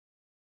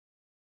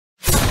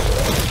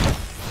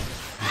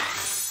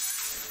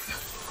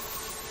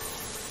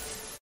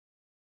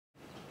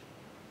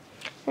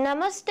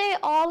Namaste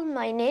all,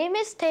 my name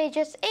is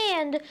Tejas,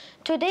 and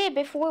today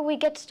before we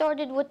get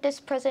started with this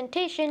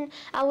presentation,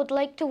 I would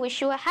like to wish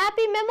you a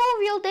happy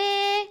Memorial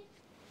Day.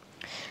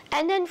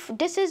 And then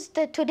this is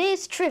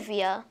today's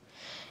trivia.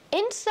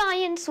 In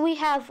science, we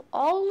have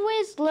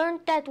always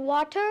learned that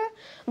water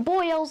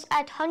boils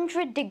at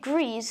 100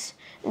 degrees.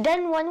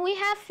 Then when we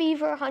have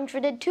fever,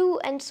 102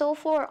 and so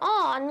forth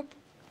on,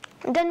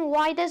 then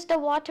why does the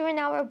water in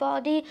our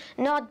body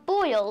not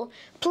boil?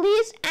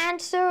 Please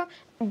answer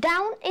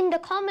down in the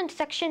comment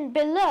section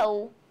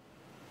below.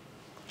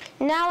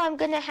 Now I'm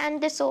going to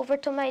hand this over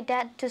to my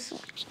dad to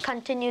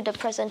continue the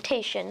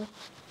presentation.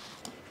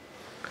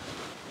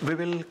 We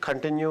will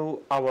continue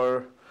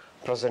our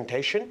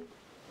presentation.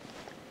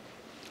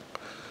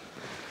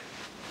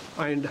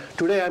 And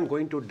today I'm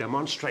going to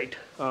demonstrate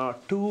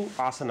two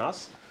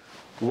asanas,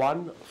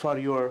 one for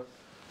your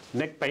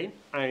neck pain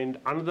and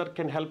another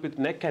can help with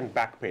neck and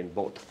back pain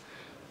both.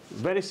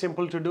 Very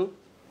simple to do,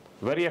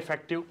 very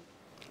effective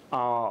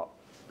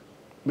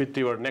with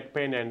your neck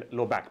pain and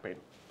low back pain.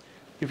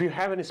 If you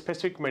have any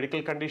specific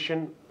medical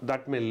condition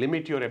that may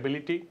limit your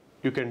ability,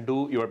 you can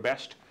do your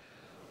best,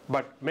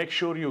 but make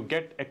sure you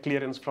get a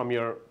clearance from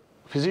your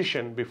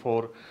physician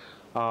before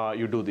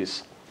you do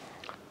this.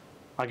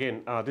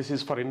 Again, this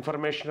is for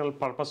informational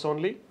purpose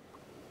only.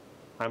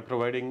 I'm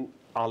providing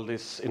all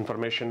this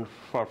information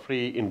for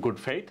free in good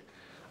faith.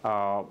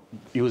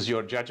 Use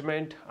your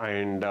judgment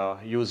and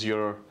use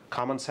your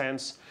common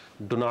sense.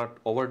 Do not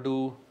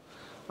overdo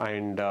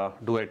and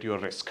do at your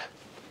risk.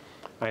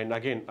 And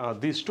again,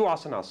 these two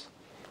asanas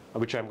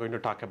which I'm going to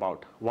talk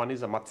about. One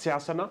is a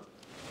Matsyasana,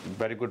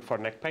 very good for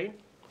neck pain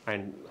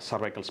and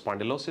cervical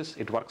spondylosis.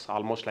 It works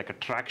almost like a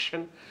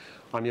traction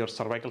on your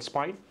cervical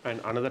spine.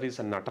 And another is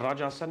a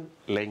Natarajasana,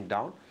 laying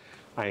down.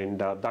 And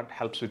that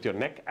helps with your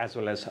neck as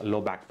well as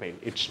low back pain.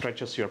 It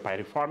stretches your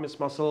piriformis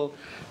muscle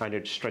and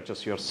it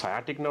stretches your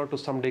sciatic nerve to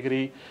some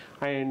degree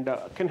and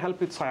can help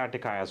with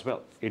sciatica as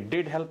well. It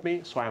did help me,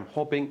 so I'm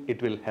hoping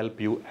it will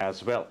help you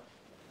as well.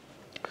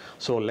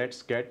 So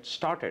let's get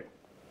started.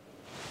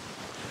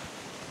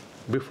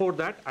 Before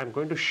that, I'm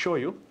going to show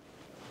you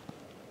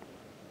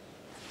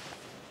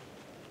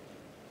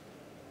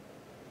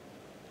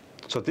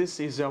so this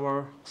is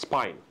our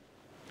spine.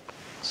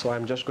 So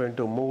I'm just going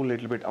to move a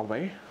little bit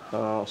away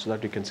so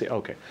that you can see.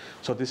 Okay,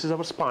 so this is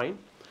our spine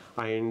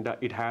and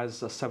it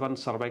has 7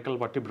 cervical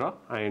vertebra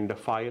and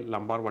 5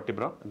 lumbar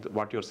vertebra.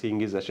 What you're seeing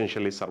is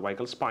essentially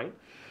cervical spine,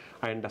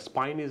 and the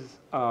spine is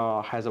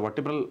has a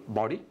vertebral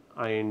body,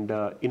 and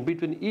in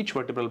between each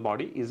vertebral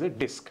body is a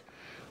disc.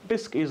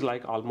 Disc is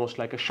like almost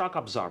like a shock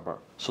absorber,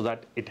 so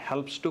that it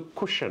helps to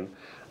cushion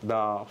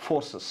the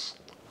forces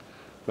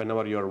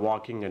whenever you're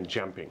walking and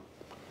jumping.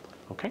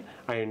 Okay,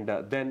 and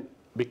then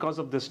because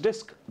of this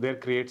disc, there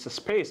creates a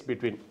space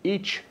between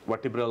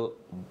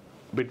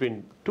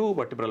between two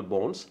vertebral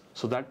bones,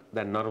 so that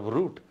the nerve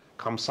root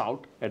comes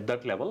out at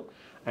that level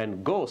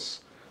and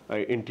goes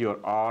into your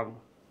arm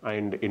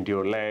and into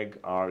your leg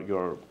or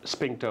your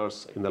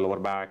sphincters in the lower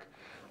back.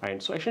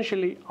 And so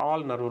essentially all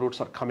nerve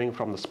roots are coming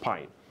from the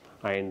spine,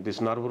 and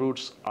these nerve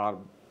roots are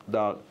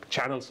the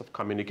channels of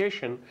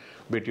communication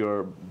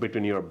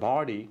between your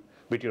body,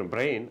 between your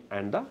brain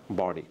and the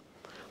body.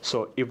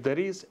 So if there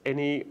is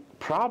any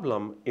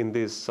problem in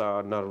these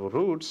nerve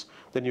roots,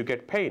 then you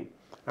get pain.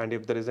 And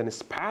if there is any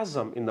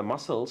spasm in the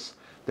muscles,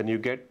 then you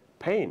get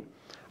pain.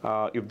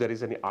 If there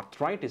is any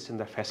arthritis in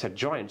the facet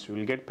joints, you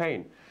will get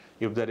pain.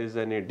 If there is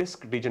any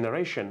disc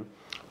degeneration,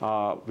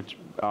 or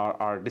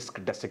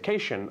disc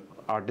desiccation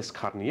or disc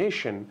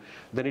herniation,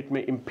 then it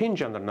may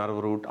impinge on the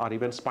nerve root or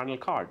even spinal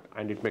cord,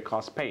 and it may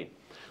cause pain.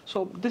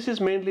 So this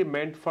is mainly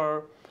meant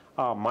for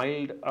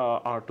mild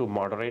or to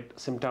moderate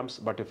symptoms,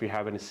 but if you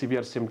have any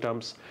severe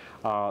symptoms,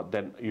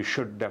 then you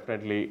should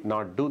definitely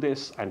not do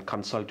this and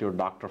consult your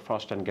doctor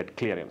first and get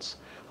clearance.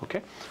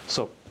 Okay,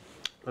 so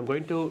I'm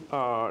going to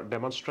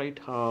demonstrate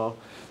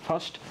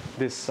first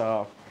this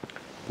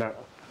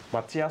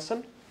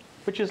Matsyasana,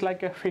 which is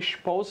like a fish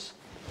pose.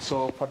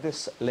 So for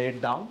this, lay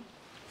it down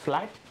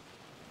flat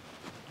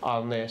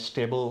on a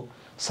stable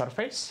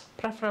surface,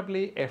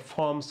 preferably a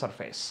firm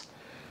surface,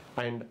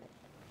 and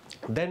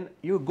then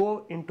you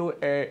go into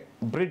a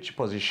bridge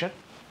position.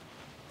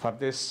 For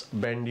this,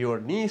 bend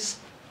your knees,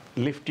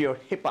 lift your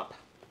hip up,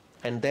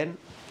 and then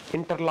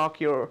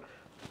interlock your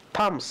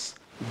thumbs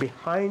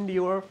behind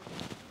your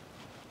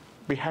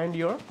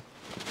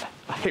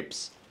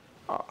hips,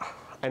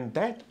 and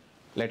then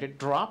let it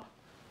drop,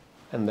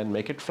 and then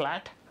make it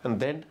flat, and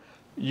then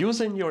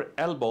using your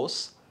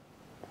elbows,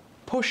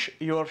 push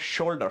your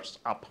shoulders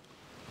up,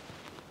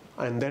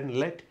 and then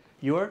let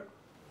your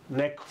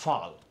neck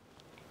fall.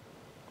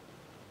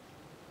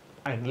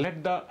 And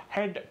let the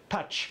head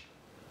touch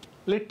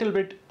little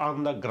bit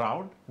on the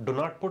ground. Do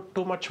not put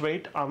too much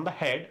weight on the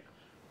head.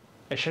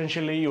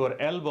 Essentially, your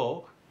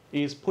elbow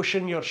is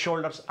pushing your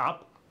shoulders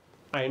up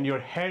and your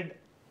head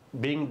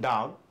being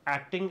down,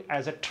 acting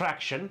as a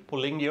traction,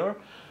 pulling your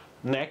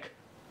neck,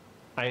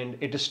 and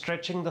it is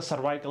stretching the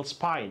cervical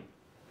spine.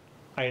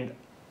 And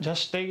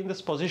just stay in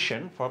this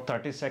position for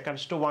 30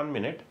 seconds to 1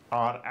 minute,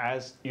 or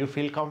as you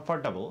feel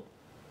comfortable.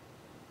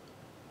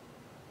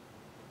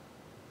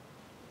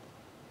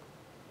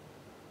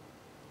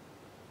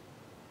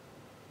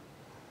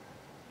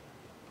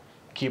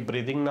 Keep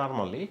breathing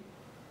normally.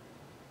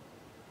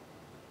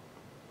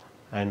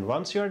 And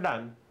once you're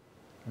done,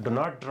 do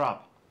not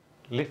drop.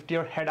 Lift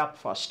your head up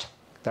first.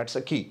 That's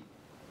the key.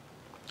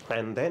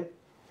 And then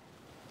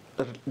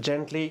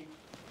gently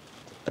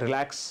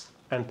relax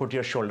and put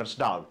your shoulders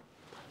down.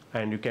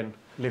 And you can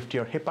lift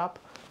your hip up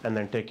and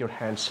then take your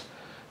hands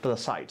to the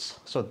sides.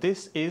 So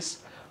this is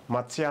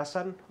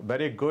Matsyasana,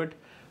 very good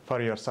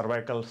for your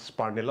cervical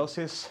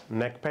spondylosis,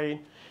 neck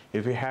pain.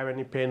 If you have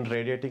any pain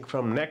radiating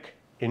from neck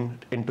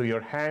into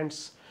your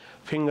hands,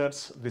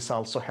 fingers, this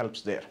also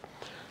helps there.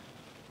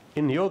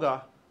 In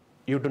yoga,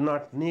 you do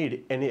not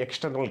need any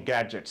external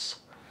gadgets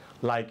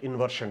like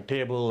inversion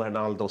table and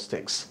all those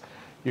things.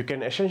 You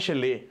can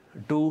essentially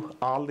do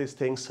all these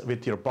things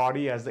with your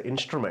body as the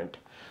instrument.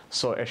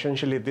 So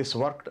essentially this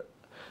worked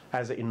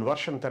as an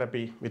inversion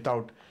therapy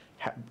without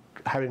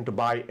having to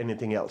buy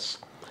anything else.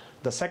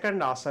 The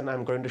second asana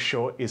I'm going to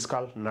show is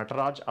called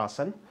Nataraj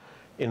Asana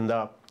in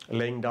the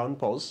laying down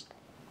pose.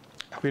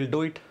 We'll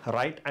do it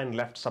right and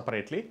left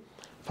separately.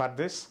 For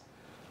this,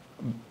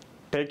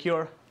 take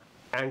your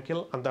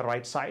ankle on the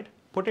right side,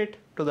 put it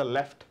to the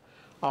left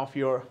of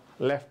your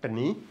left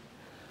knee,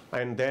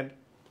 and then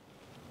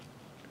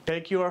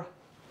take your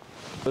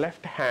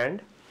left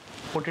hand,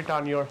 put it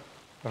on your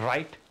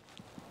right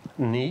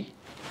knee,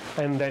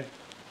 and then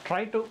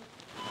try to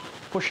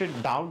push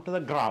it down to the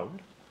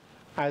ground.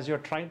 As you're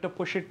trying to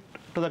push it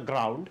to the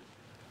ground,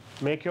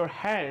 make your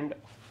hand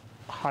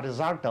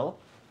horizontal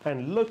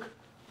and look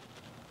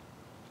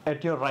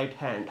at your right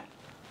hand,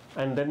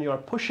 and then you are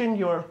pushing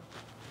your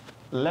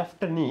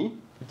left knee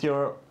with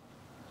your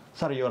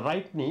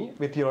right knee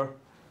with your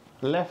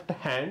left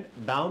hand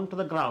down to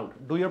the ground.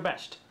 Do your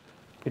best.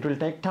 It will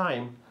take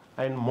time,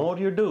 and more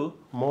you do,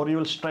 more you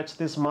will stretch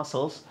these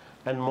muscles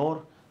and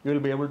more you will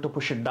be able to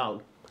push it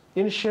down.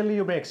 Initially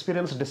you may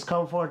experience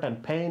discomfort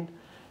and pain,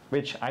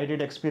 which I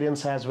did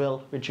experience as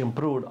well, which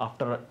improved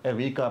after a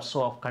week or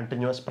so of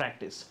continuous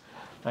practice.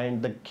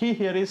 And the key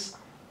here is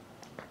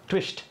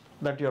twist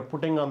that you're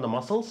putting on the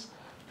muscles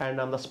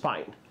and on the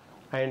spine,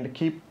 and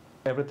keep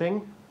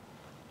everything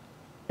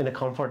in a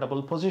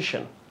comfortable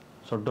position.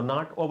 So do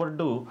not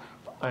overdo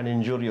and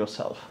injure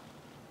yourself.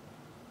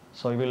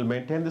 So you will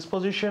maintain this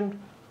position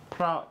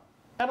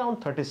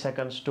around 30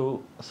 seconds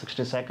to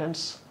 60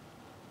 seconds.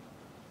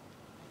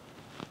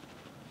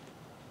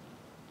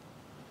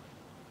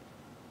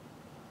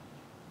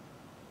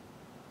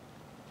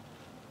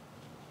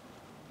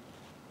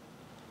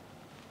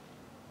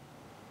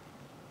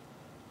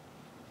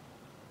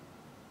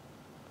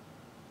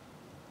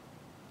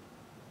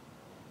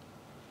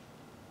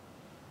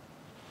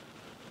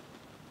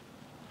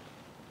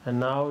 And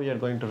now you're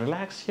going to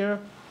relax here,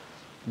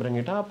 bring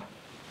it up,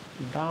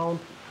 down,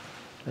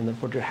 and then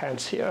put your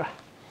hands here.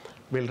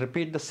 We'll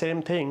repeat the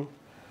same thing,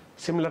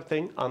 similar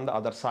thing on the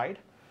other side.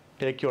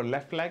 Take your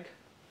left leg,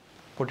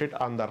 put it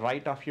on the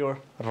right of your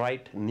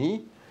right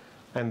knee,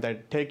 and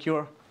then take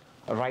your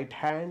right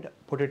hand,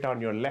 put it on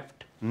your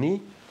left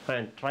knee,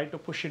 and try to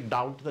push it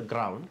down to the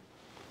ground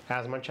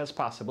as much as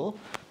possible.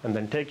 And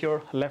then take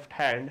your left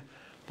hand,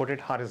 put it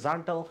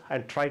horizontal,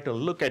 and try to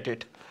look at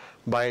it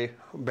by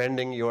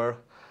bending your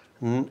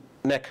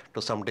neck to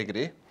some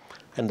degree.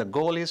 And the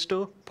goal is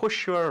to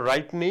push your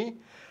right knee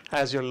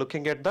as you're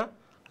looking at the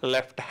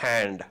left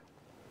hand.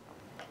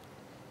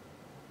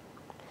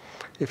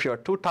 If you're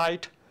too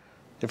tight,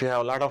 if you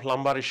have a lot of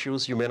lumbar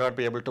issues, you may not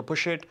be able to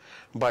push it,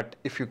 but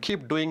if you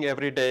keep doing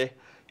every day,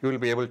 you will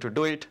be able to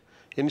do it.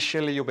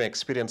 Initially you may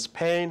experience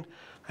pain,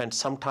 and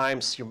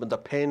sometimes the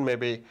pain may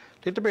be a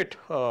little bit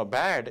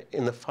bad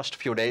in the first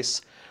few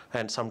days,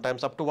 and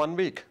sometimes up to 1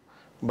 week.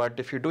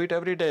 But if you do it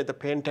every day, the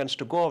pain tends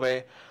to go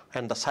away,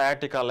 and the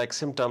sciatica-like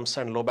symptoms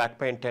and low back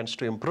pain tends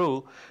to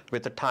improve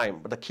with the time.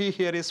 But the key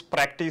here is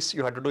practice.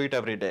 You have to do it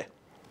every day.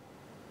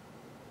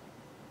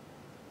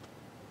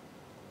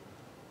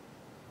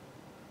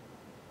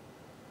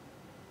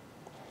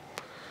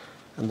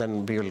 And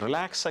then we will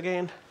relax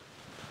again.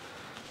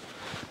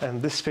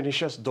 And this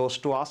finishes those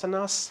two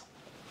asanas.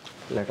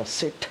 Let us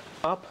sit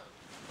up,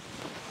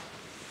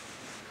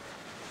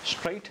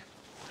 straight.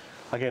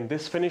 Again,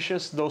 this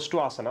finishes those two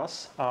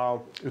asanas.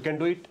 You can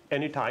do it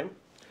anytime,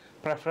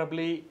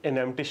 preferably in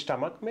empty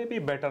stomach, maybe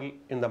better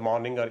in the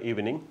morning or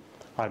evening,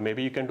 or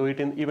maybe you can do it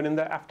even in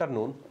the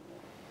afternoon.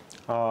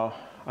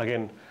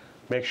 Again,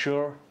 make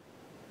sure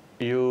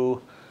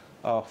you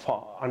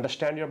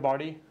understand your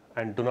body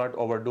and do not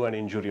overdo and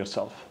injure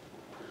yourself.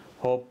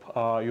 Hope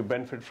you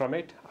benefit from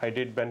it. I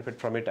did benefit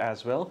from it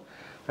as well,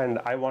 and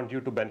I want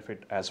you to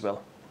benefit as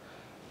well.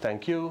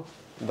 Thank you.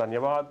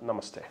 Dhanyavad.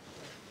 Namaste.